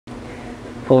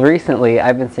Well, recently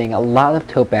I've been seeing a lot of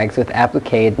tote bags with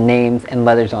Applique'd names and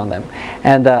letters on them,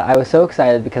 and I was so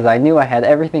excited because I knew I had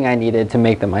everything I needed to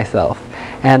make them myself.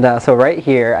 And so right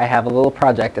here I have a little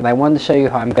project, and I wanted to show you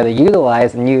how I'm going to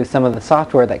utilize and use some of the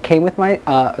software that came with my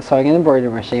sewing and embroidery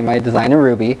machine, my designer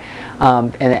Ruby,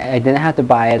 and I didn't have to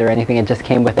buy it or anything, it just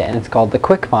came with it, and it's called the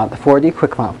QuickFont, the 4D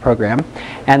QuickFont program.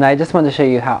 And I just wanted to show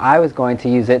you how I was going to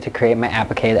use it to create my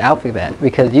Applique'd alphabet,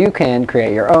 because you can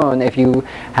create your own if you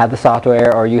have the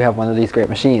software or you have one of these great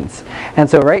machines. And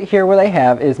so right here what I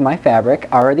have is my fabric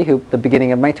already hooped, the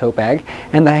beginning of my tote bag,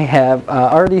 and I have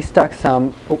already stuck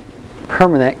some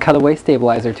permanent cutaway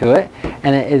stabilizer to it,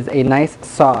 and it is a nice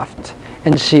soft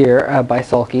and sheer by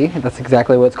Sulky. That's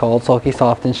exactly what it's called, Sulky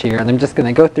Soft and Sheer. And I'm just going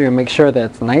to go through and make sure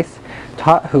that it's nice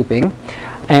taut hooping,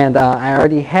 and I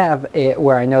already have it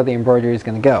where I know the embroidery is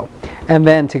going to go. And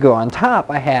then to go on top,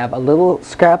 I have a little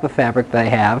scrap of fabric that I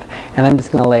have, and I'm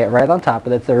just going to lay it right on top.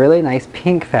 But it's a really nice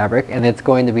pink fabric, and it's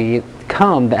going to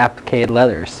become the Applique'd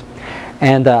letters.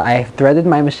 And I threaded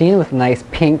my machine with a nice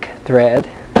pink thread,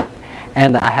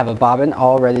 and I have a bobbin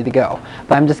all ready to go.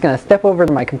 But I'm just going to step over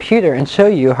to my computer and show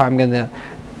you how I'm going to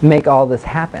make all this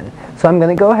happen. So I'm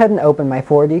going to go ahead and open my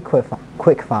 4D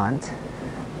QuickFont,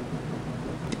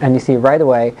 and you see right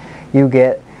away you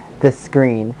get this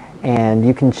screen, and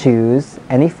you can choose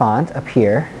any font up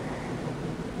here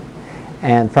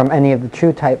and from any of the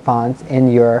true type fonts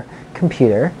in your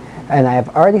computer. And I have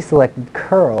already selected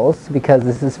curls because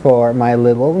this is for my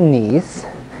little niece,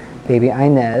 baby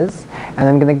Inez. And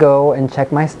I'm going to go and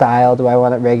check my style. Do I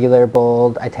want it regular,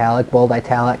 bold, italic, bold,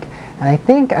 italic? And I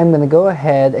think I'm going to go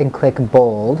ahead and click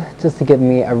bold just to give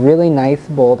me a really nice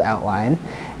bold outline.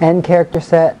 And character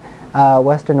set,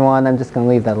 Western one, I'm just going to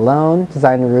leave that alone.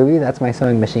 Designer Ruby, that's my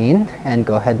sewing machine. And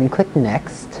go ahead and click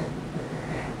next.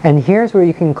 And here's where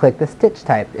you can click the stitch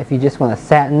type. If you just want a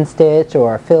satin stitch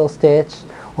or a fill stitch,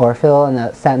 or fill in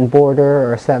a satin border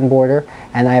or a satin border.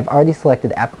 And I've already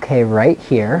selected applique right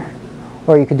here.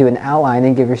 Or you could do an outline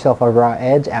and give yourself a raw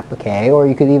edge applique, or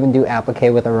you could even do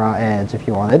applique with a raw edge if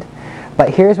you wanted.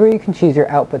 But here's where you can choose your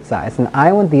output size, and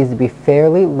I want these to be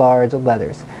fairly large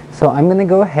letters. So I'm going to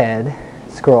go ahead,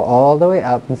 scroll all the way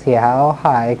up and see how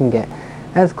high I can get.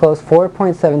 As close,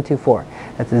 4.724.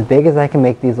 That's as big as I can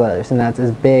make these letters, and that's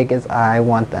as big as I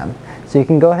want them. So you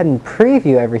can go ahead and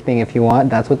preview everything if you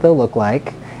want. That's what they'll look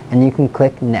like. And you can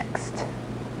click next.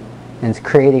 And it's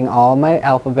creating all my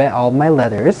alphabet, all my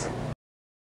letters.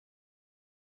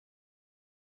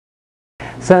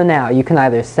 So now you can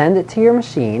either send it to your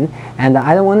machine, and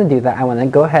I don't want to do that. I want to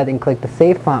go ahead and click the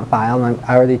save font file, and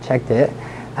I already checked it.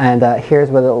 And here's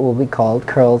what it will be called,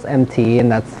 curls MT, and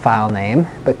that's the file name.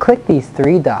 But click these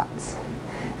three dots,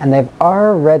 and they've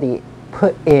already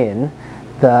put in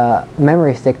the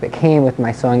memory stick that came with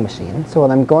my sewing machine. So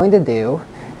what I'm going to do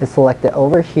is select it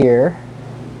over here,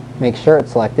 make sure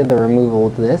it's selected, the removable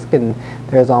disk, and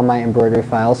there's all my embroidery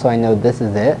files, so I know this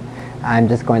is it. I'm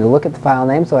just going to look at the file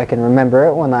name so I can remember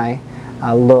it when I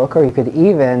look, or you could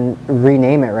even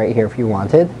rename it right here if you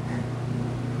wanted.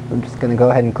 I'm just going to go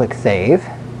ahead and click save,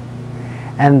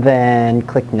 and then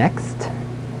click next,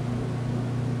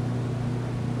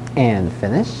 and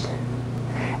finish.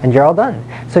 And you're all done.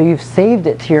 So you've saved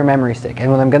it to your memory stick.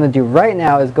 And what I'm going to do right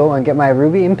now is go and get my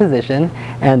Ruby in position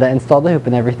and install the hoop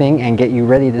and everything and get you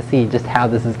ready to see just how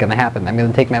this is going to happen. I'm going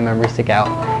to take my memory stick out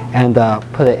and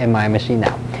put it in my machine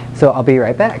now. So I'll be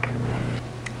right back.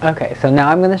 Okay, so now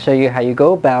I'm going to show you how you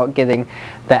go about getting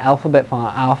the alphabet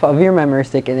font off of your memory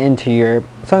stick and into your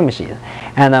sewing machine.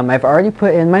 And I've already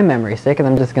put in my memory stick, and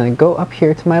I'm just going to go up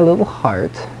here to my little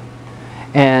heart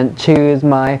and choose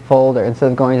my folder.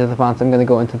 Instead of going to the fonts, I'm going to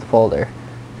go into the folder.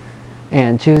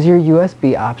 And choose your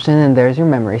USB option, and there's your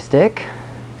memory stick.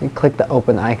 And click the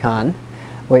open icon,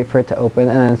 wait for it to open,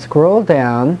 and then scroll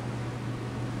down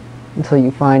until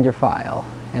you find your file.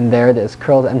 And there it is,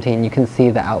 curls empty, and you can see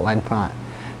the outline font.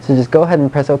 So just go ahead and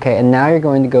press OK, and now you're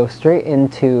going to go straight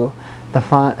into the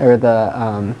font, or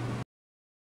the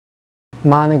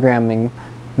monogramming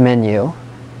menu.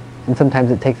 And sometimes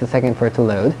it takes a second for it to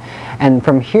load. And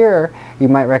from here, you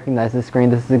might recognize the screen.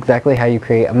 This is exactly how you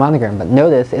create a monogram. But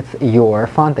notice it's your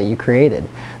font that you created.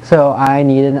 So I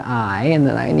need an I, and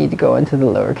then I need to go into the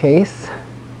lowercase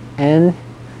N-E-S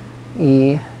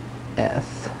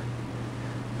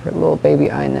for little baby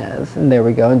Inez. And there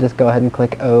we go. And just go ahead and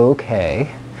click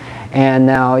OK. And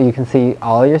now you can see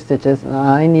all your stitches. And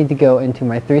I need to go into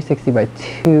my 360 by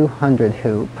 200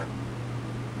 hoop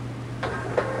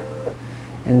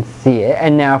and see it.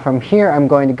 And now from here I'm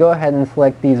going to go ahead and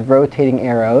select these rotating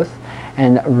arrows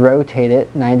and rotate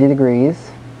it 90 degrees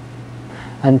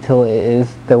until it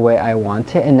is the way I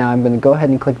want it. And now I'm going to go ahead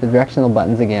and click the directional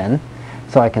buttons again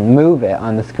so I can move it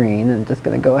on the screen. I'm just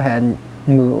going to go ahead and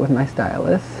move it with my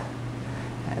stylus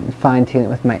and fine tune it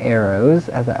with my arrows,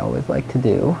 as I always like to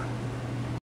do.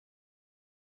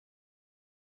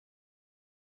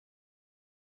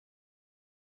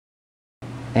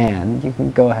 And you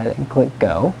can go ahead and click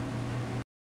go.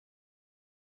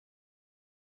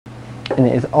 And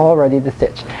it is all ready to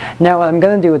stitch. Now what I'm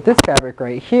going to do with this fabric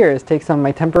right here is take some of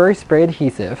my temporary spray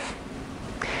adhesive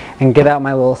and get out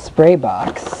my little spray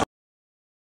box.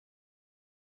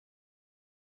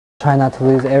 Try not to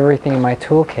lose everything in my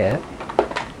toolkit.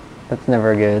 That's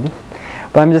never good.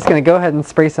 But I'm just going to go ahead and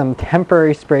spray some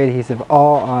temporary spray adhesive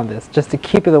all on this, just to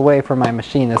keep it away from my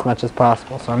machine as much as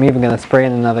possible. So I'm even going to spray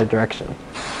in another direction,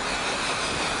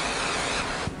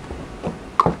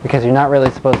 because you're not really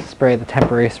supposed to spray the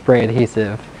temporary spray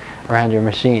adhesive around your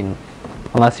machine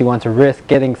unless you want to risk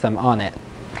getting some on it.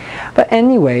 But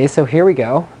anyway, so here we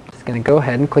go. Just going to go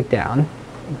ahead and click down.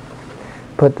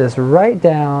 Put this right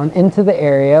down into the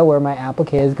area where my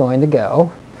applique is going to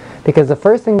go, because the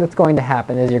first thing that's going to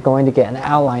happen is you're going to get an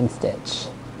outline stitch.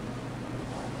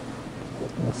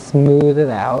 And smooth it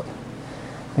out.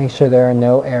 Make sure there are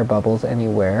no air bubbles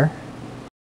anywhere.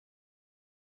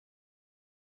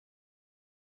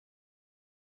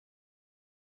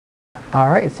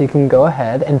 Alright, so you can go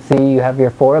ahead and see you have your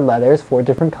 4 letters, 4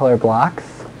 different color blocks.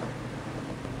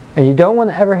 And you don't want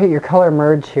to ever hit your color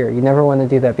merge here. You never want to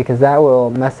do that, because that will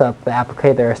mess up the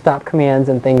applique. There are stop commands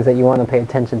and things that you want to pay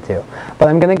attention to. But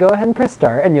I'm going to go ahead and press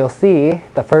start, and you'll see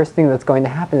the first thing that's going to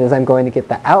happen is I'm going to get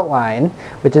the outline,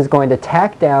 which is going to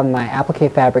tack down my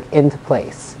applique fabric into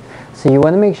place. So you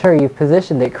want to make sure you've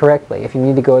positioned it correctly. If you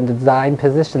need to go into design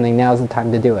positioning, now's the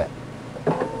time to do it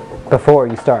before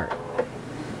you start.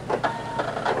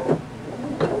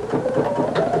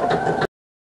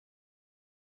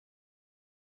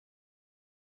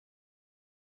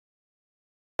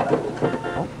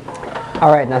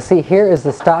 Alright, now see, here is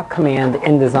the stop command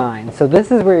in design. So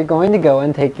this is where you're going to go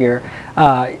and take your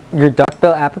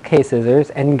duckbill applique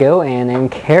scissors and go in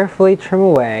and carefully trim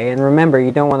away. And remember, you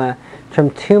don't want to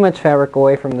trim too much fabric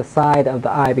away from the side of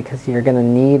the eye, because you're going to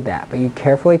need that. But you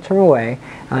carefully trim away,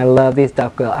 and I love these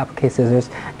duckbill applique scissors,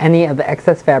 any of the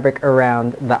excess fabric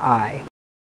around the eye.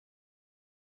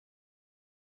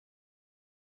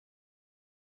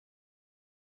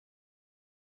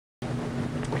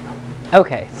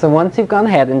 Okay, so once you've gone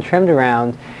ahead and trimmed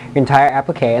around your entire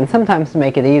applique, and sometimes to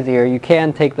make it easier, you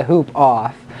can take the hoop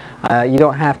off. You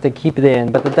don't have to keep it in,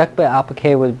 but the duckbill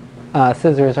applique with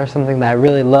scissors are something that I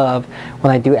really love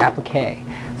when I do applique.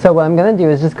 So what I'm going to do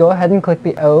is just go ahead and click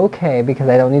the OK, because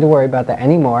I don't need to worry about that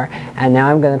anymore. And now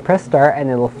I'm going to press start, and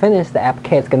it'll finish the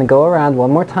applique. It's going to go around one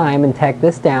more time and tack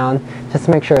this down just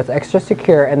to make sure it's extra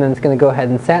secure, and then it's going to go ahead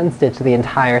and satin stitch the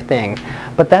entire thing.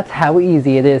 But that's how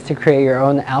easy it is to create your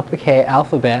own applique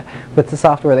alphabet with the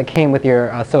software that came with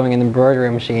your sewing and embroidery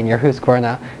machine, your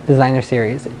Husqvarna Designer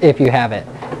Series, if you have it.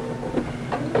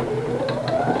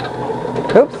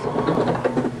 Oops.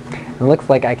 It looks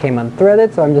like I came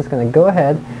unthreaded, so I'm just going to go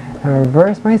ahead and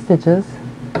reverse my stitches.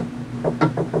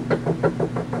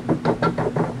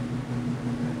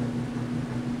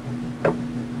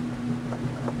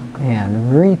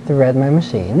 And re-thread my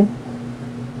machine.